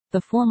The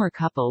former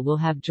couple will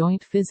have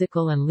joint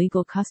physical and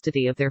legal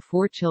custody of their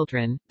 4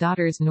 children,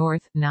 daughters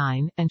North,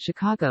 9, and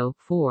Chicago,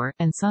 4,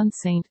 and sons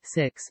Saint,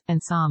 6,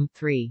 and Sam,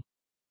 3.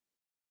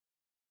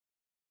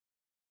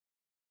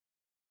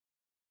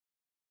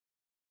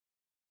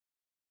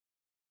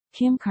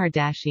 Kim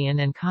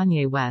Kardashian and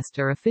Kanye West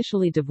are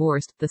officially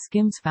divorced. The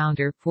Skims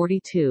founder,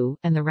 42,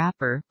 and the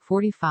rapper,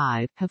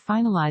 45, have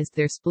finalized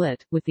their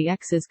split, with the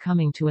exes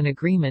coming to an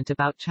agreement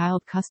about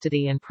child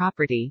custody and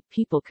property,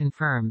 People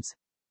confirms.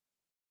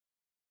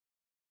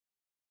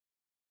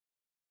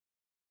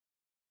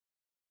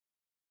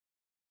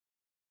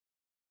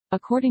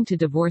 According to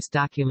divorce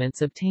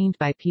documents obtained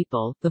by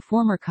People, the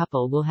former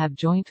couple will have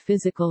joint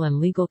physical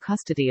and legal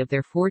custody of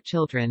their 4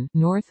 children,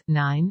 North,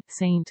 9,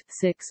 Saint,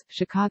 6,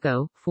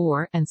 Chicago,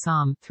 4, and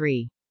Sam,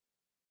 3.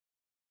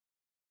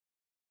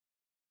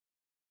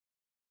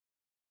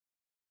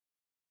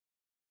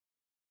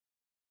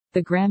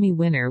 The Grammy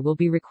winner will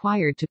be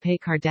required to pay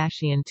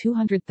Kardashian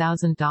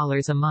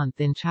 $200,000 a month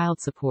in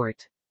child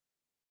support.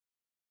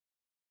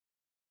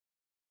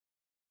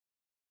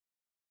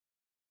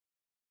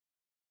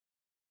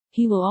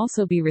 He will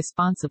also be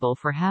responsible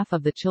for half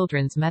of the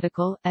children's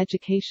medical,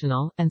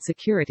 educational, and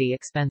security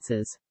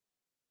expenses.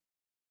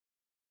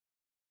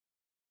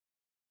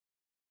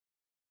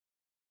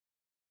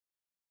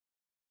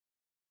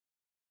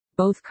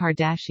 Both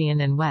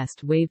Kardashian and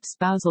West waived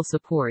spousal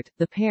support.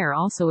 The pair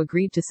also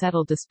agreed to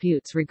settle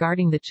disputes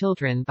regarding the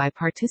children by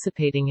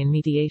participating in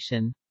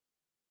mediation.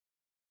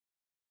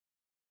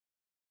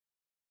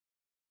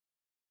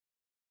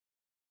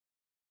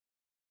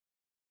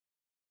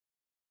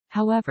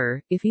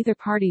 However, if either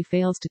party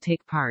fails to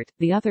take part,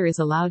 the other is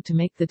allowed to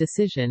make the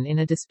decision in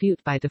a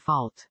dispute by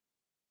default.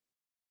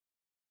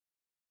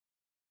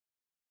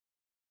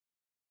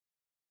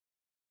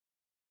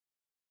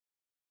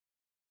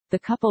 The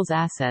couple's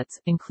assets,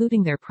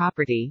 including their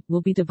property,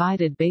 will be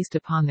divided based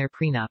upon their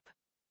prenup.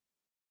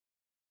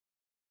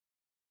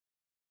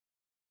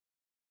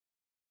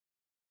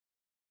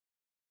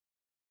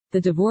 The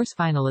divorce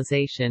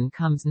finalization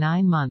comes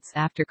 9 months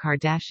after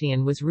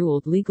Kardashian was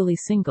ruled legally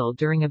single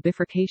during a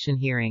bifurcation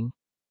hearing.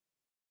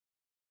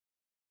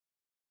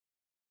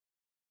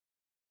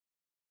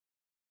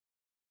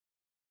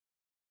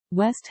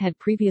 West had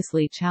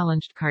previously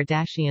challenged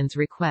Kardashian's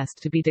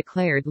request to be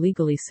declared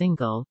legally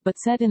single, but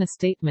said in a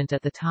statement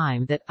at the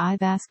time that,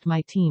 "I've asked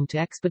my team to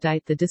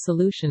expedite the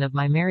dissolution of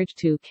my marriage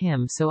to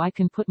Kim so I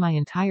can put my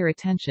entire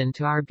attention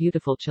to our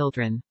beautiful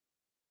children."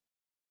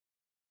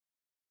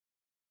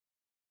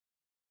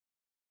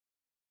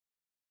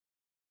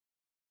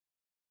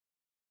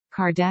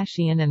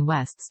 Kardashian and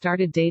West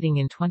started dating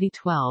in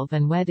 2012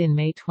 and wed in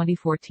May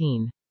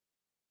 2014.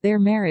 Their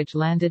marriage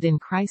landed in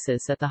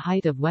crisis at the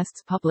height of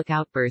West's public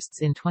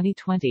outbursts in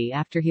 2020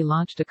 after he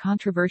launched a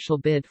controversial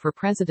bid for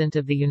President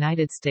of the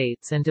United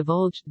States and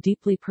divulged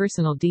deeply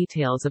personal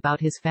details about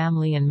his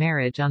family and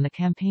marriage on the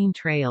campaign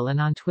trail and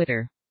on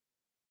Twitter.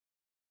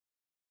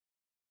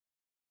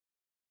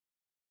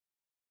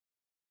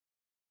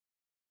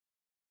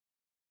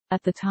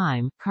 At the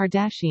time,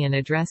 Kardashian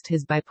addressed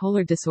his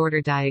bipolar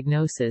disorder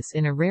diagnosis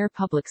in a rare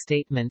public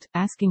statement,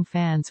 asking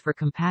fans for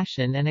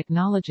compassion and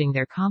acknowledging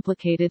their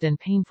complicated and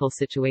painful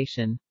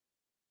situation.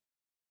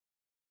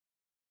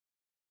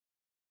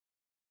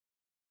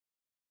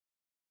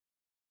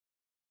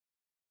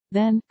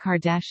 Then,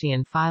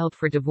 Kardashian filed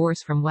for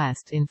divorce from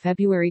West in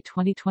February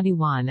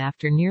 2021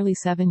 after nearly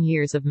 7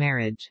 years of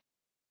marriage.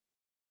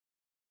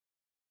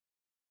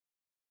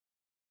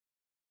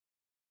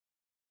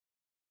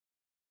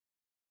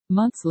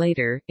 Months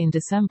later, in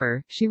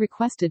December, she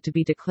requested to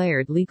be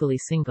declared legally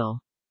single.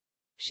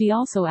 She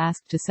also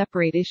asked to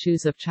separate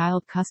issues of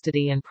child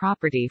custody and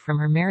property from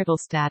her marital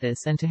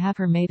status and to have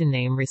her maiden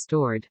name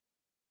restored.